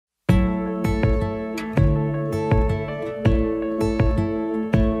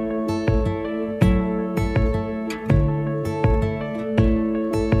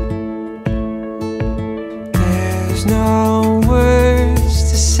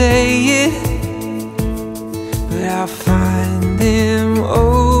say it, but I'll find them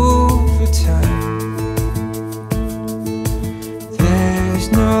over time. There's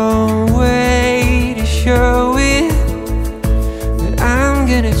no way to show it, but I'm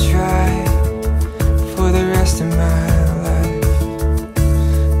gonna try for the rest of my life.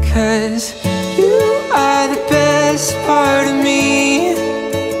 'Cause you are the best part of me,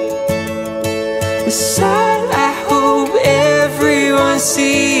 the side I hope everyone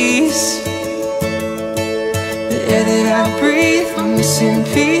sees, the air that I breathe, I'm missing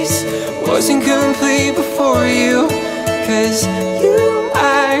peace, wasn't complete before you. 'Cause you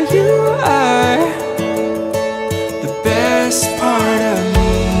are the best part of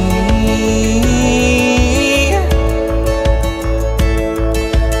me.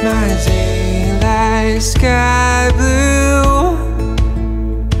 My daylight sky blue,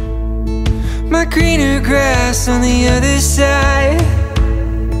 my greener grass on the other side.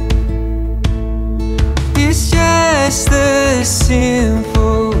 It's just the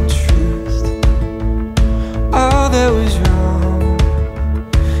simple truth. All that was wrong,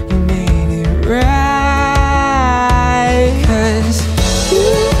 you made it right. 'Cause you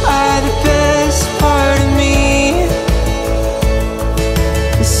are the best part of me,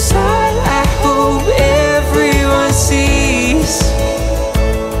 the side I hope everyone sees,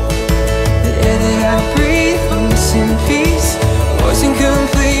 the air that I breathe, I'm missing peace, wasn't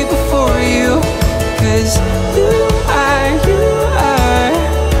complete before you. 'Cause you are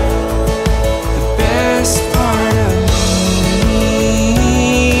the best part of me,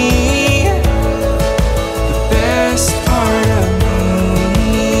 the best part of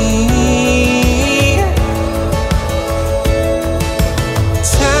me.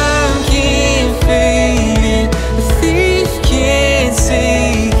 Time can't fade it, the thief can't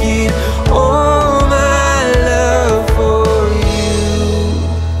take it, all my love for you.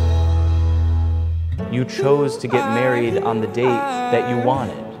 You chose to get married on the date that you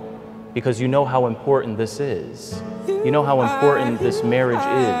wanted because you know how important this is. You know how important this marriage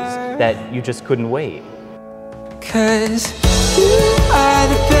is, that you just couldn't wait. 'Cause you are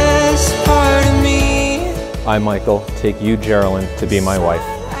the best part of me. I, Michael, take you, Jerilyn, to be my wife.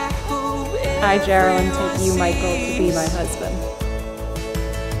 I, Jerilyn, take you, Michael, to be my husband.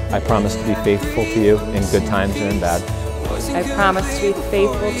 I promise to be faithful to you in good times and in bad. I promise to be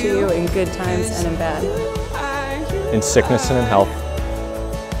faithful to you in good times and in bad. In sickness and in health.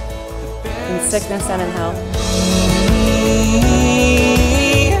 In sickness and in health.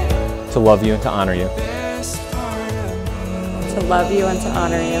 To love you and to honor you. To love you and to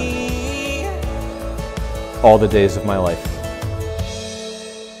honor you. All the days of my life.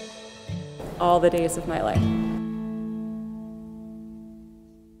 All the days of my life.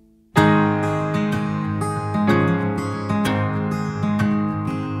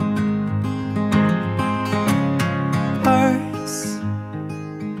 Hearts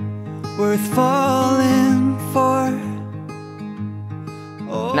worth falling for.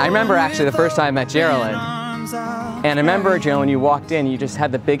 And I remember actually the first time I met Jerilyn, and I remember, Jerilyn, when you walked in, you just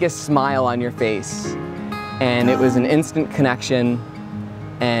had the biggest smile on your face, and it was an instant connection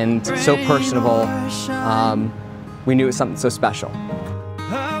and so personable. We knew it was something so special.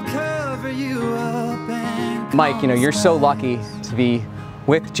 Mike, you know, you're so lucky to be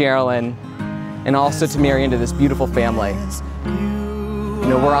with Jerilyn and also to marry into this beautiful family. You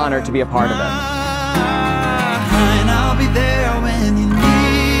know, we're honored to be a part of it. And I'll be there when you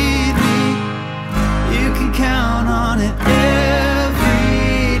need me. You can count on it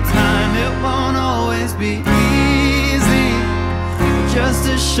every time. It won't always be easy, just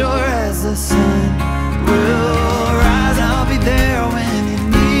as sure as the sun will rise. I'll be there when you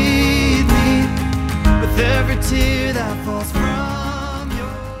need me, with every tear that falls from your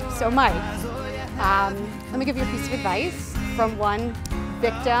eyes. So Mike, let me give you a piece of advice from one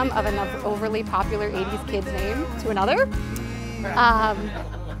victim of an overly popular 80s kid's name to another.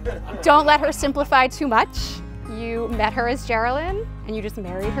 Don't let her simplify too much. You met her as Jerilyn and you just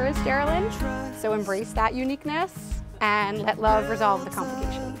married her as Jerilyn. So embrace that uniqueness and let love resolve the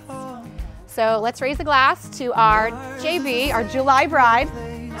complications. So let's raise a glass to our JB, our July bride,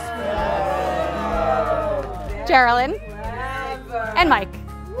 Jerilyn, and Mike.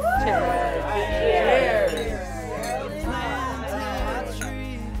 Cheers.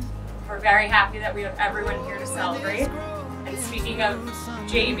 We're very happy that we have everyone here to celebrate. And speaking of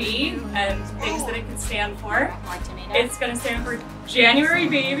JB and things that it can stand for, it's going to stand for January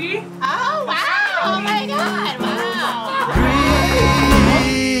Baby. Oh, wow! Oh my God! Wow!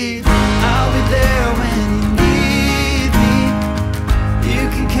 Breathe. I'll be there when you need me. You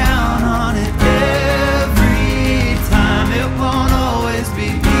can count on it every time. It won't always be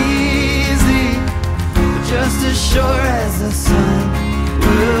easy. sure as the sun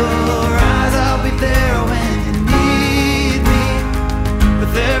will rise. I'll be there when you need me,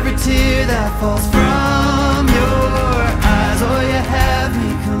 with every tear that falls from your eyes. Oh, you have me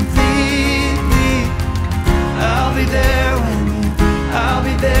completely. I'll be there when I'll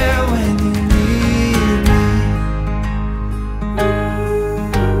be there when you need me.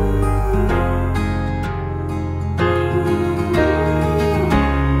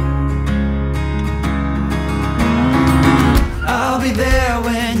 I'll be there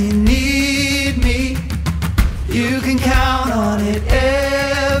when you need me. You can count on it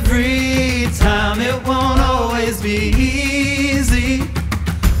every time. It won't always be easy.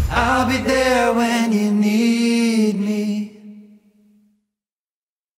 I'll be there when you need me.